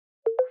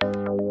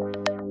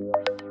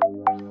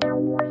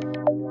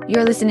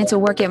You're listening to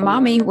Work It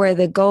Mommy, where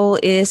the goal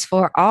is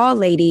for all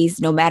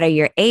ladies, no matter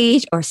your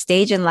age or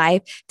stage in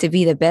life, to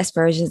be the best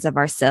versions of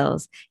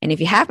ourselves. And if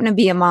you happen to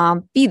be a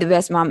mom, be the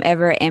best mom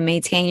ever and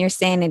maintain your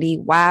sanity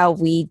while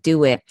we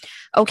do it.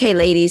 Okay,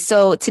 ladies.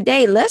 So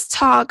today let's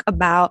talk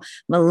about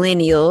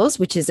millennials,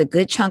 which is a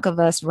good chunk of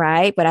us,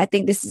 right? But I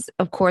think this is,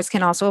 of course,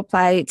 can also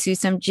apply to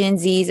some Gen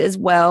Zs as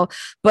well.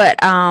 But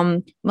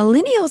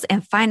millennials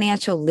and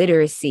financial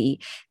literacy,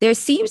 there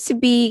seems to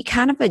be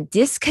kind of a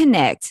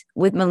disconnect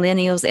with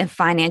millennials and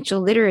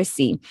financial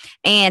literacy.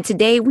 And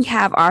today we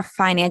have our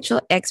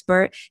financial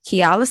expert,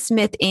 Kiala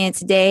Smith, in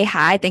today.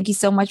 Hi, thank you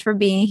so much for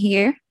being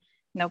here.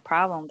 No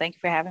problem. Thank you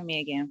for having me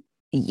again.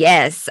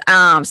 Yes.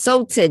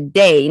 So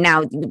today,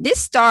 now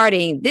this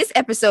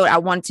episode I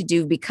wanted to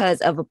do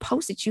because of a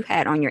post that you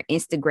had on your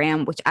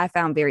Instagram, which I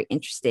found very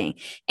interesting.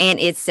 And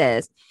it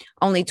says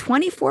only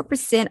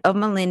 24% of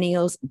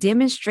millennials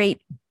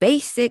demonstrate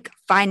basic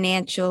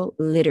financial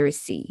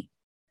literacy.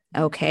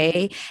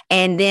 Okay.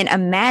 And then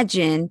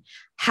imagine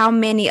how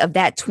many of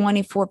that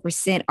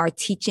 24% are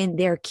teaching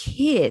their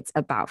kids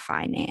about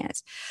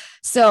finance.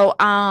 So,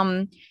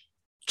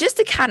 just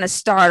to kind of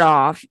start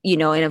off,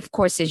 and of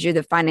course, as you're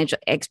the financial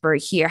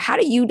expert here, how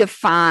do you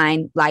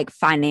define like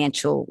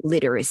financial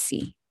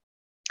literacy?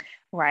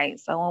 Right.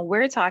 So when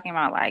we're talking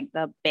about like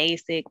the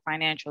basic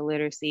financial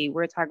literacy,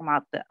 we're talking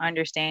about the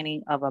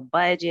understanding of a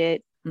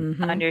budget,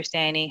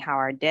 understanding how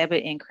our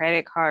debit and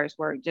credit cards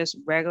work, just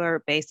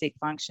regular basic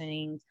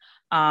functioning.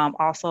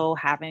 Also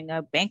having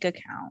a bank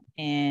account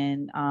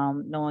and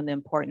knowing the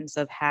importance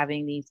of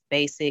having these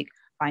basic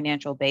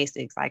financial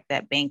basics like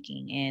that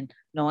banking and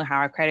knowing how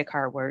our credit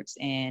card works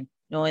and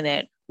knowing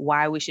that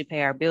why we should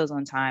pay our bills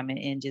on time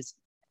and just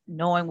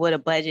knowing what a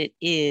budget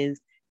is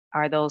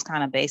are those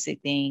kind of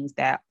basic things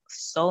that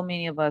so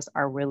many of us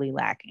are really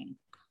lacking.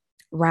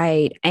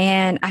 Right.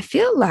 And I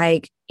feel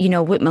like,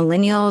 with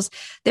millennials,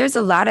 there's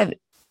a lot of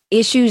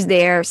issues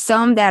there,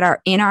 some that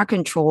are in our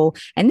control,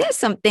 and there's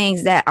some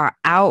things that are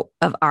out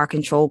of our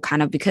control,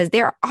 kind of, because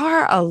there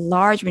are a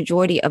large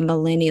majority of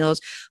millennials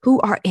who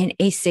are in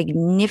a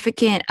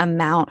significant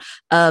amount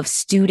of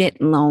student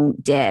loan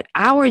debt.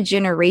 Our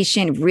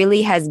generation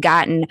really has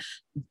gotten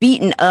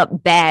beaten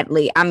up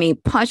badly. I mean,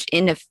 punched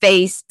in the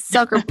face,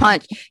 sucker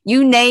punch,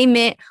 you name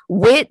it,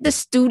 with the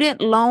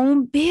student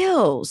loan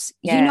bills.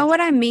 Yes. You know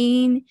what I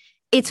mean?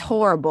 It's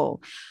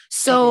horrible.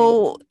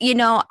 So,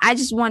 I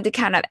just wanted to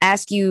kind of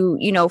ask you,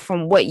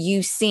 from what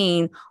you've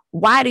seen,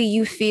 why do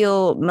you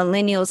feel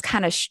millennials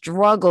kind of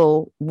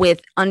struggle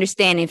with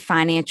understanding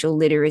financial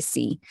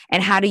literacy?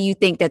 And how do you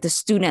think that the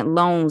student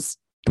loans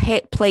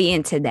play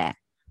into that?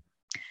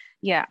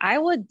 Yeah, I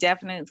would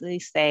definitely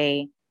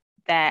say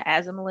that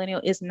as a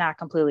millennial, it's not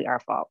completely our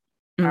fault.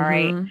 All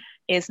right.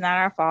 It's not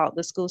our fault.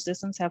 The school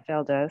systems have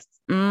failed us.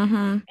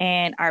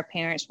 And our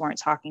parents weren't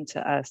talking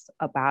to us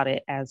about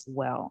it as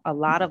well. A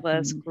lot of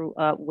us grew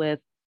up with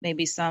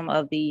maybe some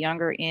of the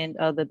younger end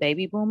of the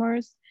baby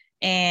boomers,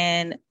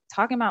 and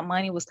talking about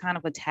money was kind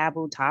of a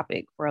taboo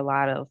topic for a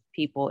lot of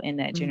people in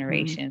that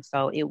generation.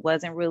 So it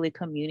wasn't really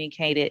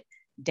communicated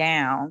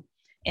down.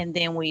 And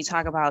then when you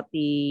talk about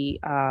the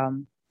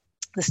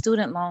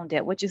student loan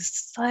debt, which is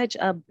such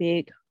a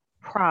big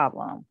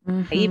problem.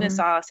 I even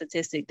saw a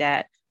statistic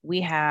that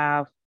we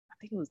have, I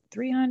think it was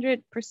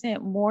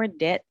 300% more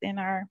debt than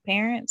our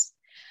parents.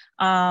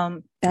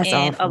 That's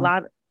and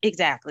awful.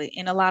 Exactly.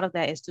 And a lot of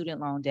that is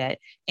student loan debt.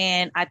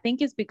 And I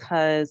think it's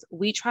because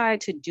we tried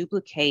to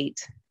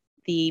duplicate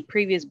the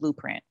previous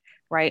blueprint,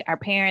 right? Our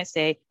parents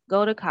say,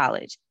 go to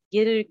college,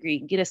 get a degree,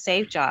 get a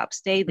safe job,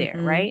 stay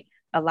there, right?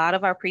 A lot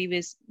of our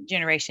previous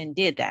generation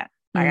did that.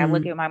 Like I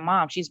look at my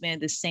mom, she's been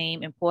the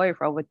same employer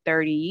for over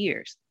 30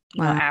 years,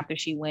 after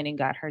she went and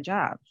got her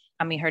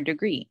her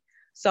degree.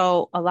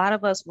 So a lot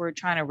of us were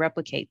trying to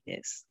replicate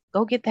this.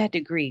 Go get that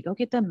degree, go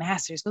get the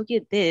master's, go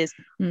get this,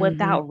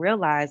 without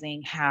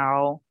realizing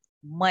how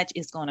much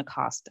it's going to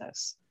cost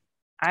us.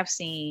 I've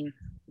seen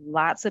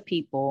lots of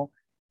people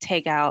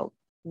take out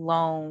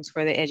loans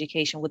for their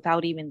education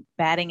without even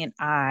batting an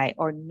eye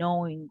or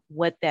knowing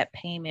what that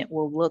payment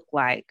will look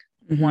like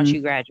once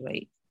you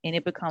graduate. And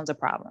it becomes a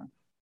problem.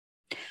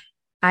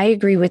 I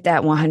agree with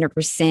that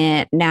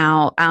 100%.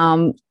 Now,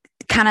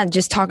 kind of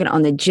just talking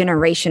on the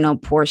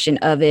generational portion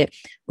of it,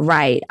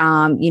 right?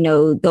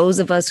 Those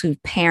of us who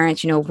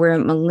parents, we're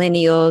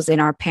millennials and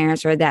our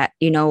parents are that,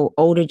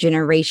 older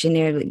generation,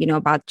 they're,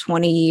 about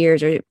 20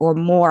 years or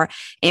more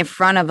in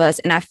front of us.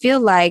 And I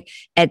feel like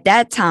at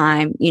that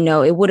time,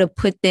 it would have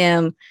put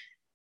them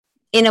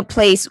in a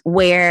place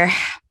where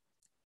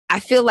I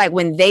feel like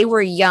when they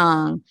were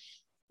young,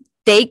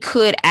 they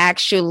could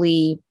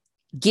actually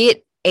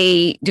get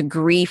a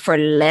degree for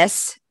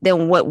less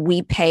than what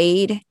we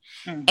paid.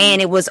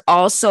 And it was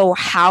also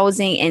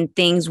housing and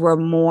things were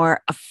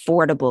more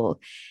affordable.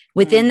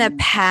 Within the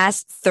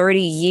past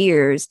 30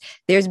 years,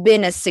 there's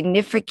been a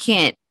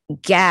significant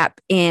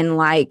gap in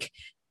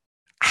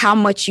how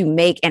much you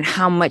make and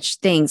how much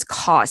things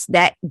cost.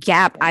 That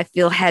gap, I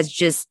feel, has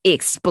just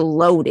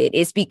exploded.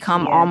 It's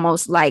become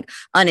almost like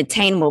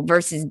unattainable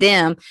versus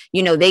them.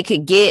 They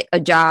could get a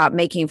job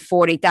making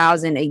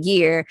 40,000 a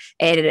year,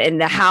 and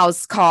the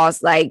house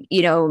costs like,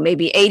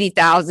 maybe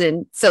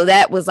 80,000. So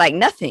that was like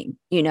nothing,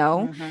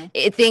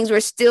 things were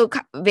still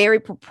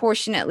very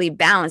proportionately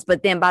balanced.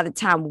 But then by the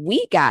time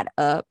we got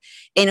up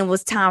and it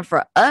was time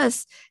for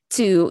us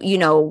to,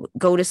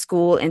 go to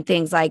school and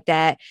things like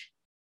that,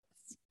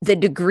 the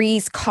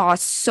degrees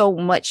cost so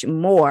much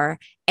more,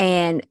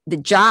 and the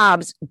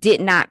jobs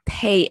did not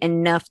pay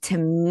enough to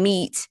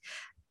meet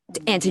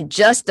and to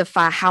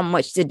justify how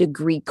much the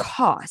degree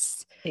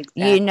costs.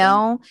 Exactly.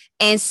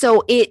 And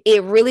so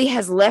it really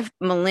has left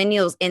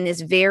millennials in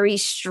this very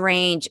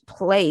strange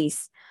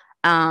place.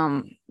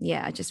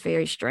 Just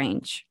very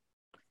strange.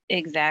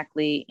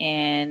 Exactly.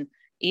 And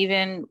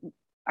even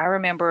I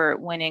remember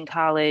when in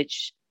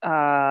college,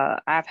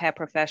 I've had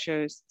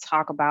professors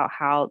talk about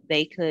how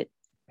they could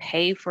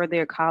pay for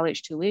their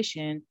college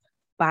tuition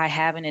by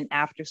having an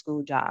after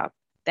school job.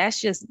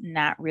 That's just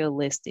not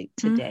realistic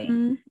today.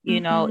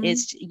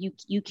 It's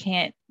you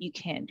can't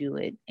do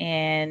it.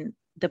 And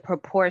the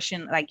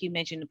proportion, like you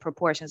mentioned, the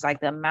proportions, like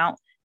the amount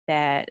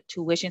that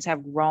tuitions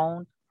have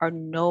grown are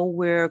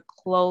nowhere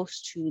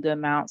close to the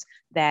amounts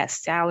that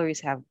salaries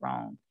have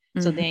grown.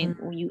 So then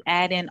when you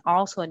add in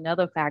also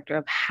another factor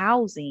of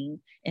housing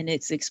and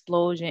its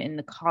explosion in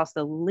the cost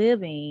of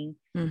living,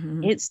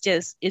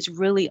 it's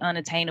really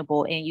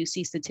unattainable. And you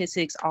see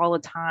statistics all the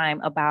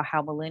time about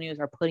how millennials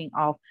are putting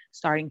off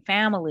starting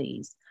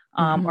families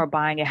or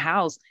buying a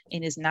house.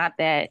 And it's not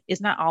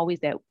always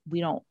that we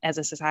don't, as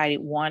a society,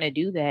 want to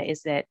do that.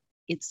 It's that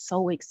it's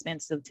so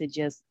expensive to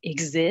just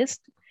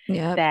exist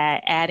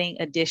that adding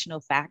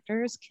additional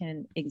factors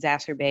can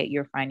exacerbate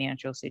your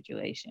financial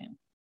situation.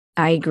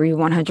 I agree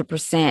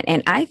 100%.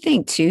 And I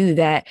think too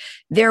that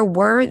there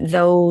were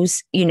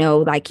those,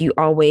 like you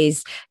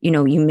always,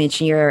 you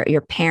mention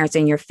your parents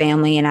and your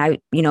family, and I,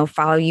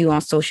 follow you on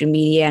social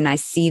media, and I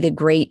see the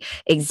great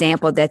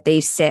example that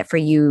they've set for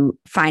you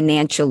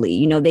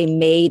financially. They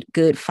made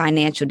good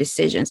financial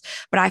decisions.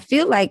 But I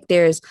feel like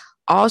there's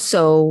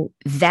also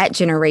that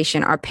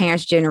generation, our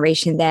parents'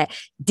 generation, that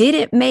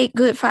didn't make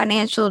good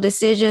financial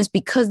decisions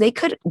because they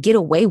could get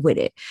away with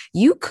it.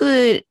 You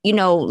could,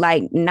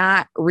 like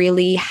not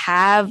really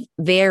have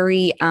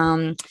very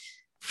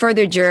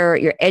furthered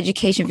your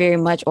education very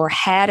much or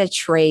had a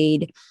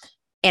trade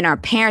in our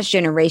parents'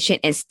 generation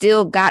and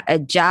still got a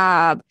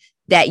job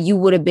that you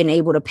would have been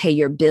able to pay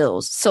your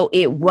bills. So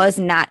it was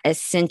not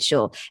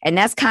essential. And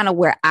that's kind of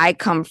where I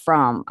come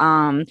from,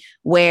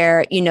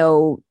 where,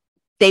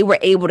 they were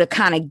able to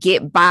kind of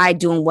get by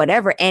doing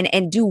whatever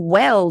and do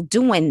well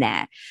doing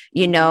that,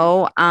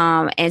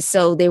 and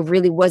so there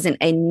really wasn't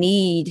a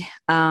need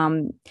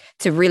to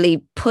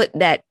really put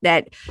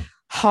that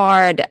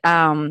hard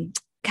kind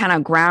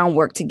of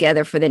groundwork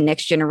together for the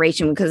next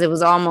generation, because it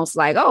was almost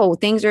like, oh,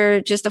 things are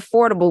just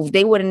affordable.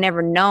 They would have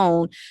never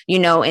known,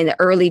 in the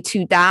early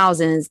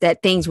 2000s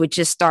that things would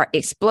just start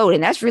exploding.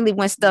 That's really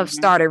when stuff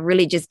started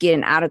really just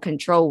getting out of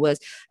control, was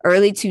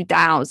early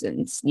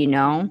 2000s,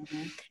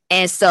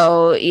 And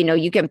so,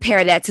 you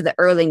compare that to the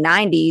early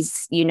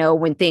 90s,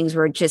 when things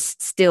were just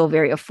still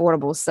very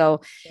affordable. So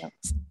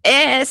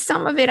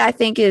some of it, I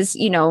think, is,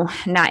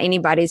 not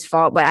anybody's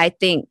fault. But I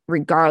think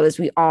regardless,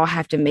 we all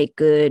have to make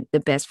the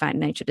best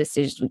financial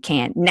decisions we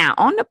can. Now,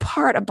 on the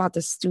part about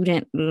the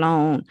student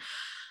loan,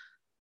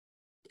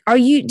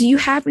 do you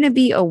happen to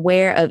be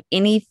aware of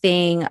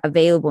anything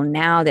available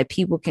now that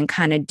people can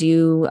kind of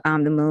do, the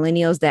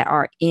millennials that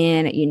are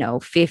in,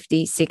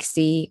 $50,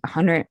 $60,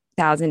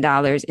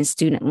 $100,000 in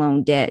student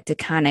loan debt, to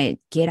kind of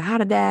get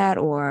out of that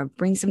or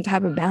bring some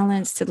type of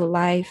balance to the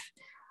life?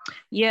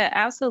 Yeah,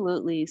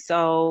 absolutely.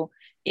 So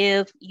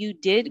if you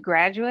did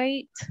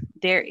graduate,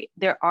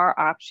 there are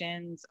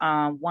options.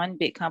 One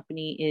big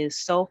company is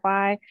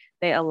SoFi.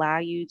 They allow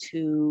you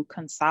to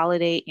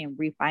consolidate and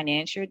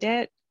refinance your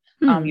debt,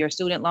 your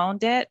student loan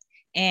debt.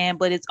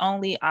 But it's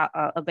only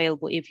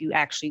available if you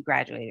actually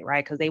graduated,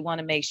 right? Because they want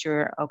to make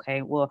sure,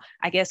 okay, well,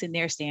 I guess in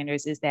their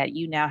standards is that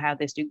you now have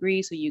this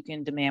degree, so you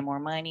can demand more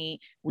money.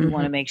 We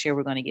want to make sure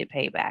we're going to get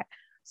paid back.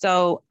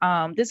 So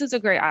this is a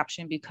great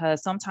option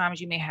because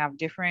sometimes you may have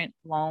different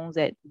loans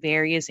at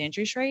various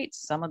interest rates.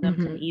 Some of them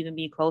can even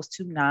be close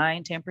to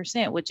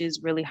 9-10%, which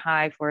is really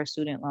high for a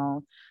student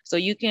loan. So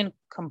you can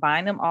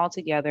combine them all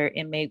together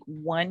and make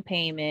one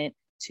payment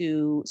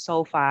to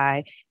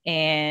SoFi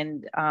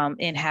and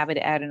have it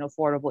at an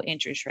affordable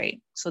interest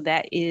rate. So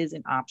that is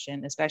an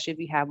option, especially if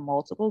you have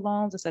multiple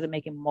loans instead of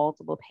making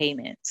multiple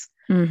payments.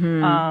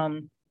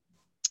 You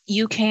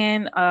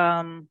can,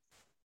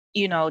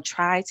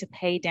 try to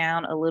pay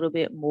down a little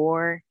bit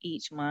more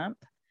each month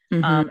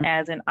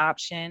as an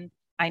option.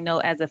 I know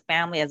as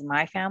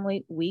my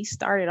family, we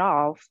started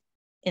off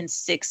in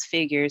 6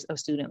 figures of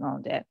student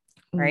loan debt,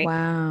 right?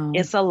 Wow.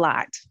 It's a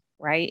lot,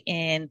 right?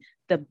 And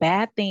the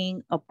bad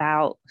thing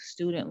about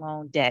student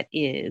loan debt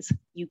is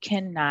you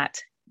cannot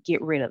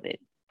get rid of it.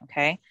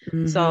 Okay.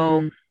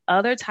 So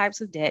other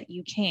types of debt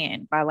you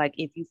can by, like,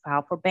 if you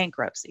file for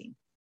bankruptcy.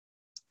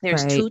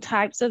 There's Right. two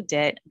types of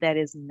debt that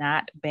is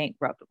not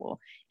bankruptable,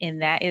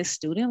 and that is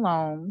student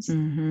loans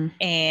Mm-hmm.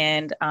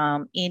 and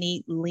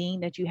any lien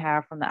that you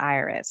have from the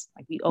IRS.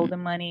 Like, you owe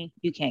them money,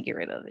 you can't get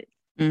rid of it.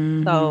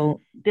 Mm-hmm. So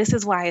this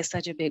is why it's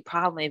such a big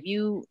problem. If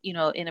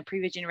in a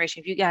previous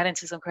generation, if you got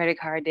into some credit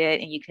card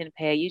debt and you couldn't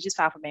pay, you just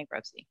file for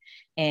bankruptcy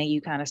and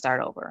you kind of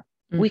start over.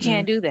 We Mm-hmm.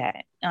 can't do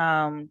that.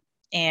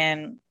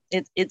 And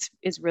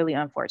it's really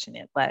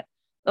unfortunate, but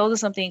those are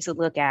some things to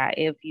look at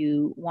if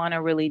you want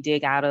to really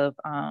dig out of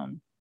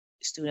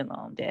student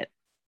loan debt.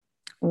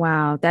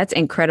 Wow, that's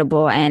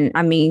incredible. And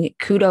I mean,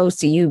 kudos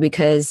to you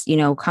because,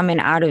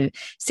 coming out of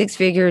 6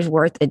 figures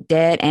worth of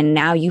debt, and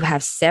now you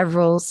have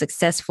several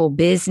successful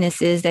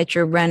businesses that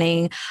you're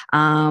running.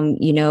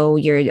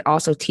 You're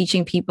also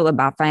teaching people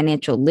about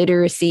financial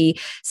literacy.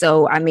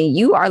 So, I mean,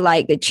 you are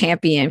like the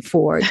champion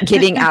for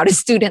getting out of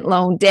student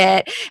loan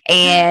debt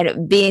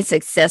and being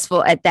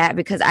successful at that,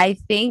 because I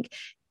think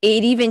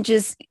it even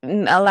just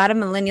a lot of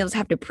millennials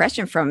have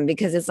depression from it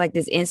because it's like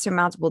this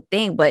insurmountable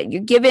thing, but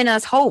you're giving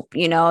us hope,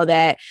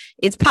 that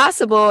it's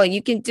possible and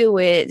you can do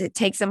it. It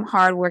takes some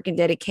hard work and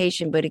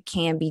dedication, but it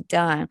can be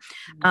done.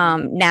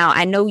 Now,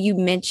 I know you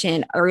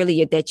mentioned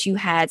earlier that you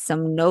had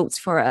some notes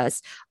for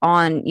us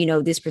on,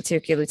 this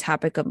particular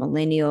topic of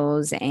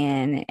millennials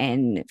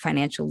and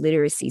financial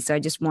literacy. So I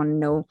just want to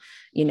know,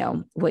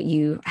 what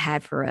you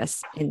had for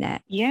us in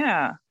that.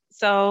 Yeah.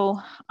 So,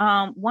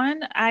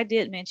 one, I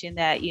did mention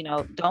that,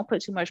 don't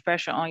put too much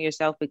pressure on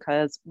yourself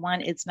because,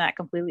 one, it's not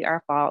completely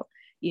our fault.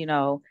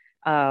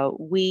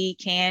 We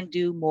can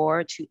do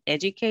more to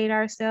educate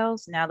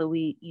ourselves now that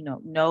we,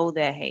 know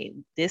that, hey,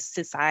 this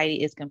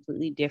society is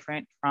completely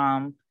different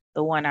from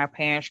the one our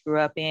parents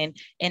grew up in.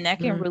 And that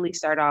can really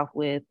start off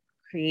with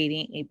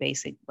creating a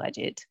basic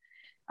budget.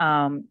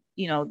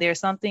 There's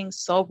something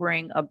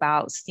sobering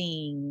about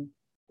seeing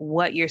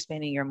what you're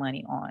spending your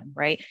money on,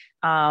 right?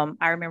 I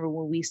remember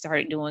when we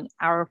started doing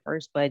our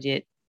first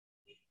budget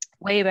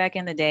way back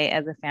in the day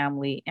as a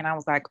family, and I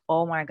was like,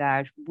 oh my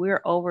gosh, we're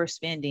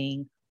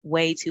overspending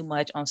way too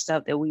much on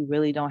stuff that we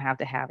really don't have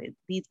to have. It.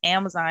 These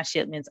Amazon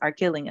shipments are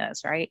killing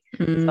us, right?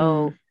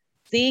 So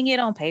seeing it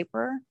on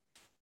paper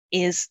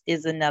is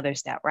another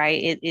step,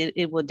 right?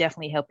 It will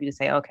definitely help you to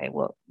say, okay,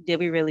 well, did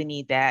we really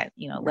need that?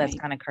 Let's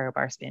kind of curb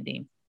our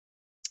spending.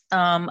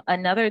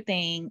 Another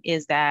thing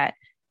is that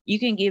you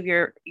can give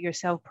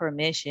yourself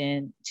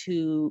permission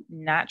to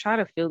not try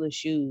to fill the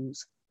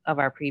shoes of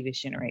our previous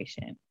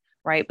generation,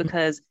 right?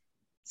 Because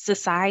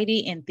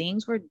society and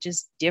things were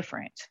just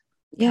different.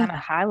 Yeah. Kind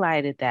of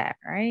highlighted that,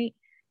 right?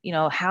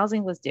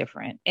 Housing was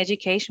different,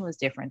 education was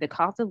different, the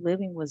cost of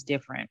living was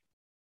different.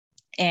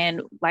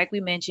 And like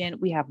we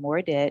mentioned, we have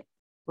more debt.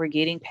 We're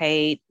getting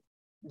paid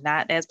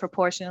not as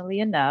proportionally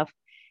enough.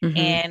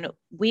 And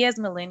we as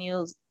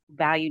millennials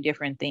value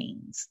different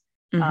things.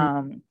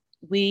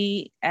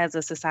 We as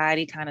a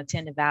society kind of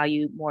tend to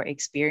value more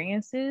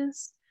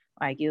experiences.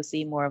 Like, you'll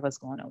see more of us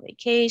going on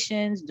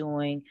vacations,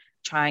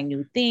 trying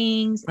new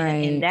things.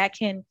 Right. And that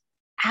can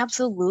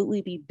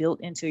absolutely be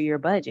built into your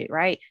budget,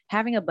 right?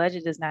 Having a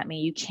budget does not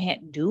mean you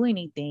can't do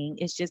anything.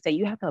 It's just that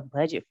you have a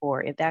budget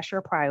for it. If that's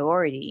your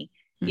priority,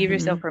 give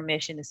yourself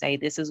permission to say,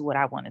 this is what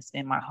I want to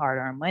spend my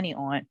hard-earned money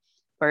on,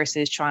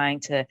 versus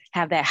trying to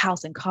have that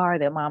house and car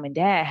that mom and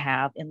dad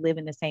have and live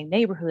in the same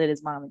neighborhood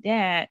as mom and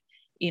dad.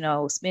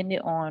 Spend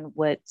it on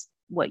what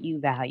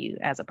you value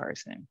as a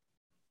person.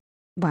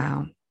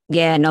 Wow.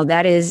 Yeah, no,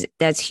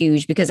 that's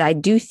huge, because I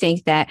do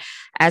think that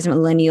as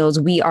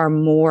millennials, we are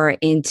more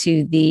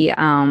into the,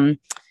 I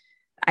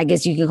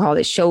guess you can call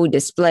it show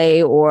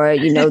display, or,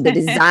 the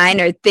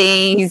designer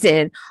things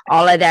and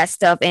all of that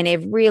stuff. And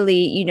it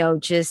really,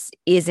 just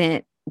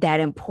isn't that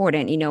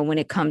important, when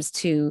it comes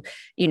to,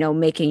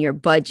 making your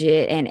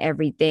budget and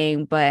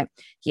everything. But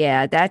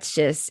yeah, it's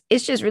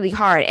just really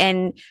hard.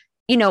 And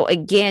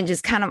again,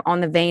 just kind of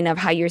on the vein of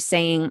how you're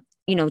saying,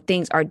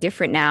 things are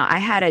different now. I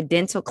had a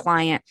dental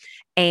client,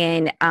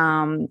 and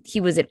he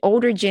was an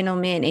older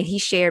gentleman, and he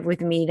shared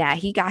with me that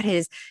he got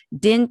his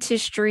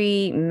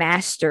dentistry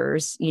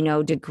master's,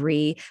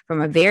 degree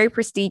from a very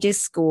prestigious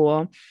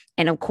school.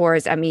 And of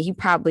course, I mean, he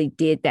probably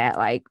did that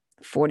like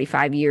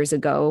 45 years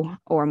ago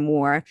or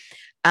more.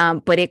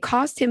 But it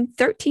cost him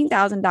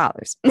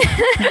 $13,000.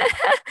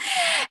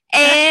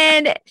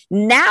 And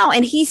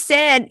he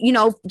said,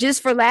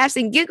 just for laughs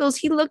and giggles,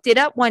 he looked it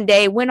up one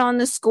day, went on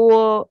the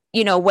school,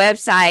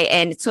 website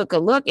and took a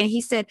look. And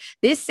he said,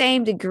 this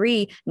same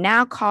degree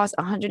now costs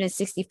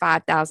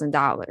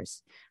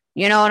 $165,000.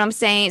 You know what I'm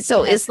saying?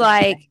 So it's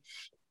like,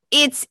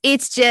 it's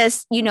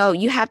just,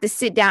 you have to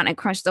sit down and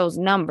crunch those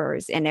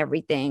numbers and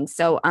everything.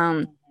 So,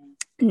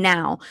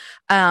 now,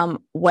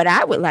 what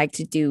I would like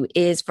to do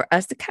is for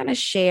us to kind of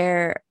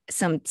share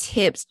some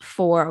tips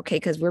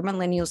because we're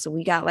millennials, so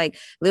we got like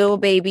little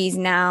babies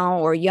now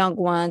or young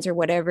ones or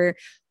whatever.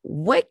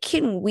 What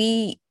can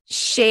we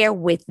share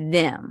with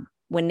them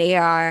when they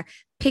are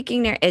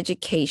picking their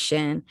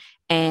education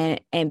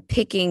and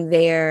picking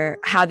their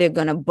how they're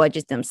going to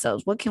budget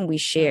themselves. What can we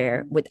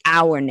share with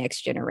our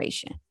next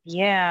generation?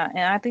 Yeah,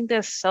 and I think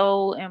that's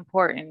so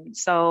important.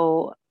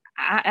 So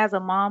I, as a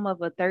mom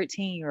of a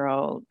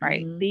 13-year-old,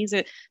 right, these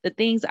are the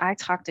things I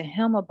talk to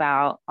him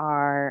about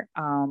are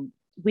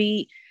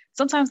we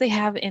sometimes they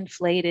have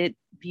inflated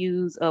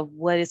views of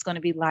what it's going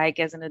to be like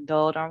as an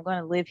adult, or I'm going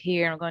to live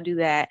here and I'm going to do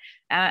that.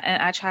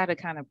 And I try to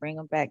kind of bring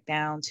them back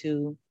down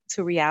to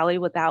reality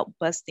without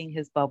busting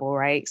his bubble,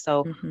 right?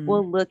 So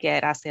we'll look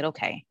at, I said,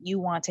 okay, you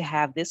want to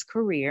have this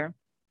career.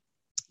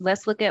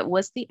 Let's look at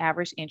what's the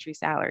average entry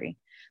salary.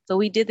 So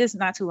we did this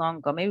not too long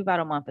ago, maybe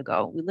about a month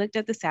ago. We looked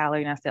at the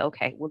salary and I said,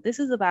 okay, well, this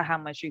is about how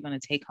much you're going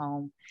to take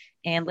home.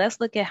 And let's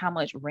look at how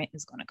much rent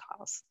is going to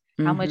cost,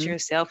 how much your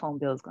cell phone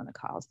bill is going to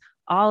cost,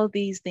 all of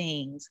these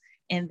things.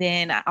 And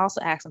then I also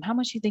asked him, how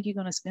much you think you're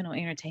going to spend on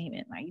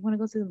entertainment? Like, you want to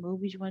go to the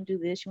movies, you want to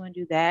do this, you want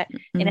to do that.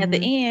 And at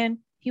the end,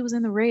 he was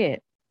in the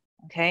red.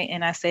 Okay.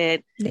 And I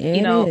said,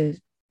 yeah,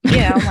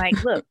 I'm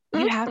like, look,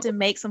 you have to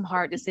make some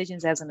hard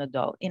decisions as an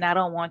adult. And I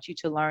don't want you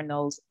to learn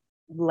those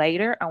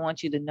later. I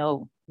want you to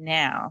know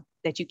now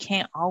that you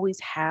can't always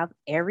have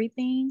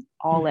everything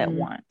all at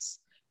once,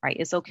 right?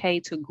 It's okay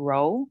to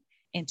grow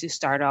and to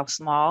start off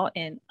small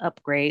and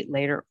upgrade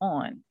later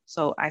on.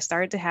 So I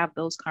started to have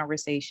those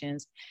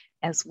conversations,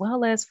 as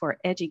well as for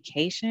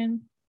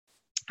education.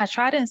 I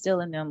try to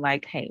instill in them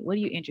like, hey, what are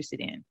you interested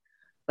in?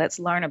 Let's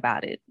learn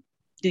about it.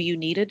 Do you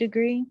need a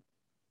degree?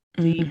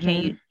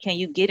 Can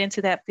you get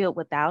into that field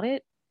without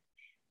it?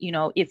 You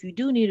know, if you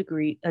do need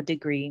a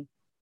degree,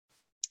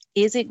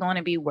 is it going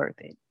to be worth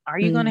it? Are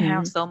you going to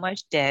have so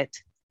much debt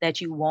that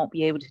you won't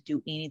be able to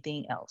do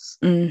anything else?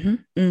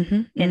 And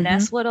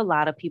that's what a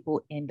lot of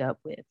people end up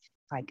with.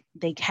 Like,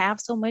 they have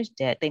so much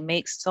debt, they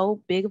make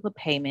so big of a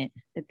payment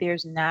that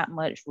there's not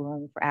much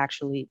room for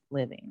actually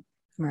living.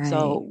 Right.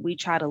 So we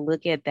try to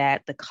look at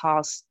that, the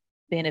cost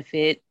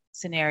benefit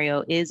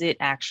scenario. Is it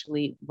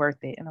actually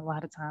worth it? And a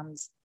lot of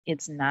times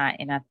it's not.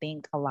 And I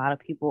think a lot of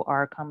people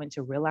are coming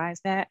to realize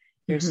that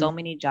there's so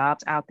many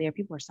jobs out there.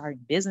 People are starting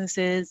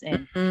businesses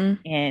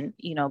and,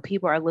 you know,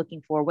 people are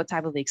looking for what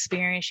type of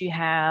experience you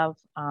have.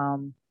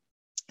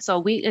 So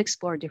we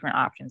explore different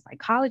options. Like,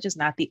 college is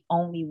not the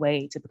only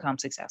way to become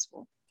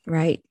successful.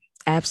 Right.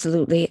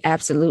 Absolutely.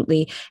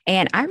 Absolutely.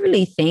 And I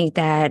really think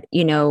that,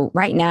 you know,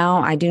 right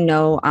now, I do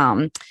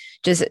know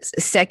just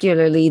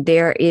secularly,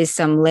 there is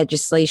some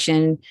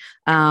legislation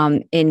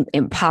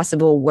in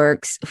possible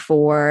works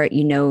for,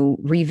 you know,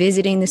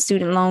 revisiting the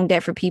student loan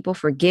debt for people,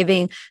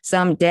 forgiving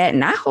some debt.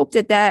 And I hope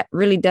that that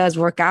really does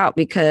work out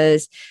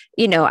because,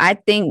 you know, I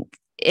think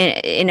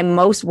in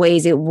most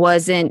ways, it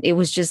was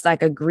just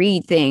like a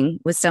greed thing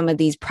with some of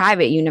these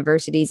private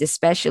universities,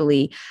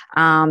 especially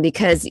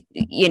because,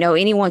 you know,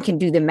 anyone can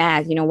do the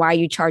math. You know, why are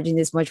you charging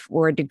this much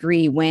for a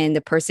degree when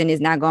the person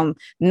is not going to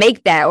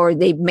make that, or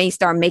they may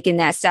start making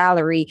that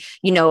salary,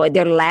 you know,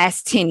 their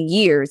last 10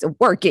 years of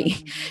working,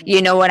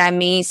 you know what I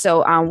mean?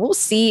 So we'll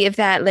see if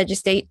that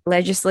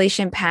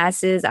legislation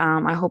passes.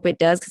 I hope it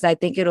does, because I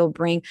think it'll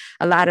bring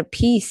a lot of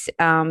peace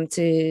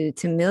to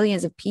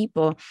millions of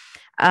people.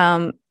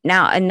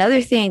 Now,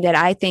 another thing that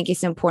I think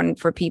is important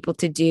for people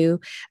to do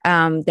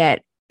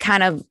that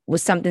kind of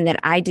was something that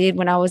I did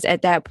when I was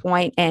at that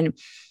point. And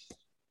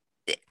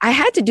I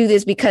had to do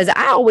this because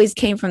I always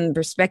came from the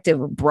perspective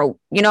of broke.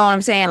 You know what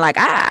I'm saying? Like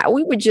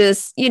we were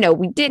just, you know,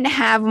 we didn't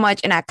have much,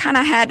 and I kind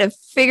of had to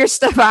figure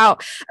stuff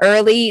out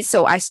early.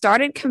 So I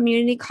started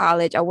community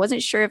college. I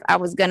wasn't sure if I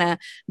was going to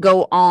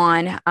go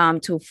on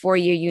to a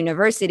 4-year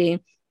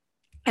university.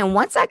 And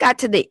once I got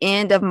to the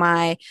end of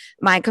my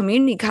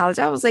community college,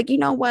 I was like, you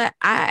know what?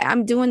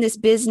 I'm doing this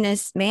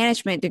business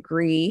management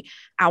degree.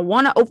 I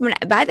want to open.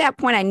 By that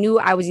point, I knew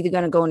I was either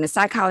going to go into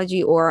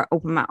psychology or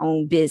open my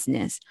own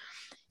business.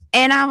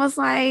 And I was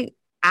like,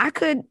 I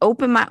could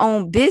open my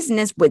own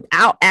business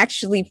without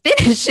actually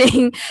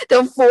finishing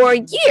the 4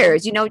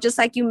 years. You know, just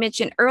like you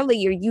mentioned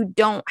earlier, you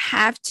don't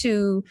have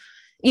to,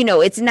 you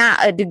know, it's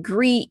not a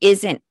degree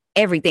isn't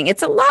everything.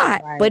 It's a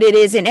lot, right, but it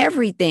isn't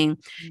everything.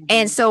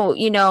 And so,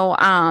 you know,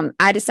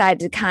 I decided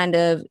to kind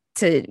of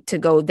to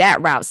go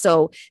that route.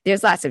 So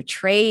there's lots of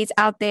trades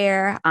out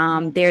there.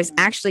 There's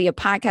actually a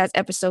podcast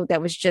episode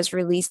that was just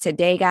released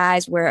today,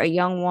 guys, where a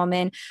young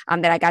woman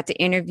that I got to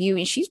interview,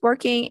 and she's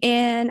working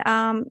in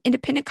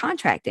independent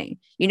contracting.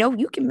 You know,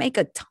 you can make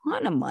a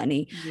ton of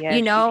money, yes,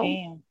 you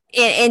know,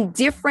 in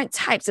different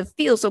types of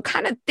fields. So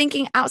kind of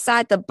thinking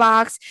outside the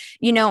box,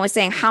 you know, and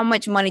saying, how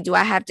much money do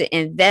I have to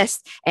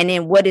invest? And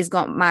then what is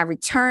my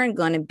return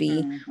going to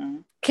be?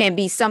 Can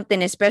be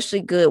something especially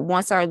good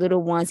once our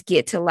little ones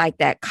get to like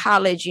that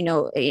college, you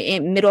know,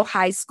 in middle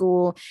high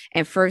school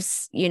and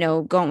first, you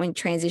know, going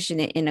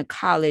transition into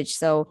college.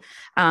 So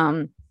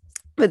for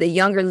the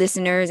younger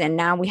listeners, and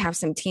now we have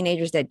some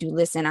teenagers that do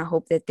listen, I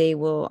hope that they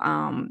will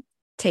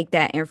take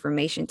that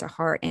information to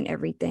heart and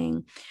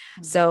everything.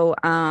 So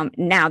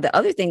now the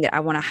other thing that I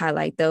want to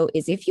highlight, though,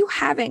 is if you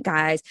haven't,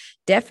 guys,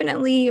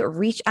 definitely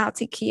reach out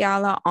to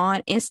Kiala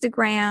on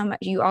Instagram.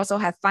 You also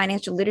have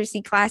financial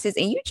literacy classes,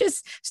 and you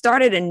just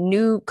started a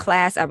new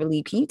class, I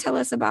believe. Can you tell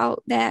us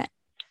about that?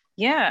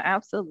 Yeah,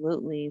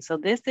 absolutely. So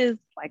this is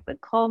like the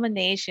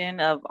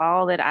culmination of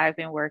all that I've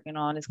been working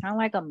on. It's kind of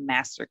like a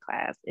master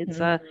class. It's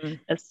Mhm.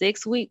 a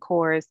 6 week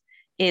course.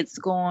 It's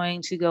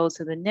going to go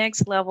to the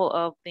next level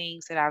of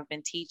things that I've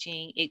been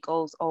teaching. It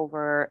goes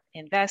over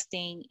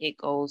investing. It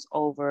goes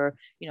over,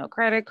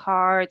 credit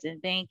cards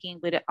and banking,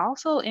 but it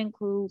also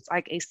includes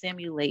like a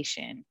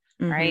simulation,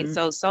 right?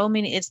 Mhm. So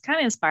many, it's kind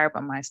of inspired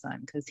by my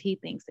son because he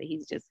thinks that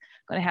he's just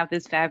going to have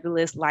this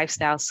fabulous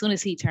lifestyle as soon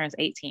as he turns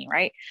 18,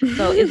 right?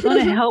 So it's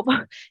going to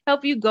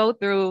help you go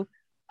through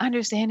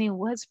understanding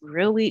what's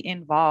really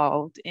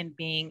involved in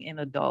being an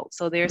adult.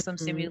 So there's some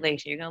Mhm.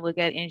 simulation. You're going to look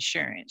at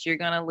insurance. You're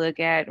going to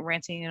look at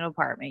renting an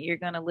apartment. You're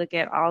going to look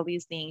at all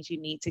these things you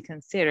need to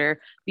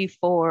consider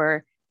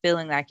before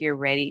feeling like you're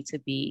ready to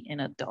be an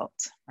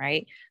adult,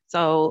 right?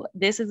 So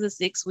this is a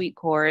 6 week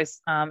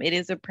course. It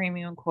is a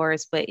premium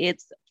course, but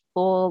it's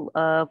full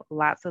of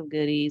lots of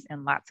goodies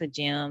and lots of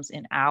gems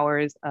and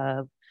hours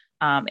of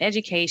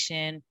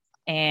education,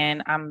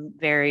 and I'm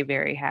very,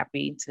 very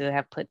happy to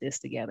have put this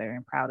together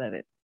and proud of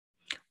it.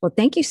 Well,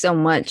 thank you so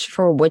much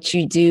for what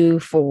you do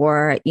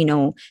for,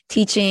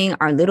 teaching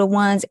our little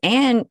ones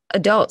and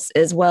adults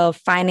as well,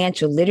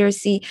 financial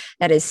literacy.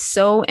 That is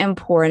so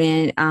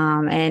important.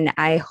 And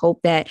I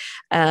hope that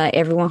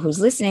everyone who's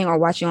listening or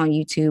watching on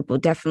YouTube will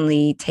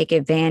definitely take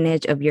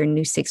advantage of your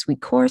new 6 week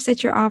course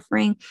that you're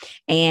offering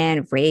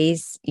and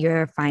raise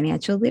your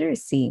financial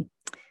literacy.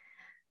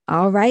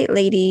 All right,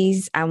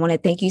 ladies, I want to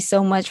thank you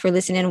so much for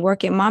listening to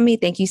Work It Mommy.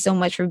 Thank you so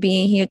much for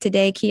being here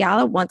today,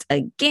 Kiala, once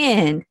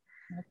again.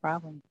 No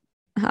problem.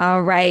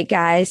 All right,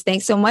 guys.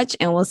 Thanks so much.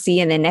 And we'll see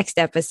you in the next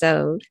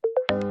episode.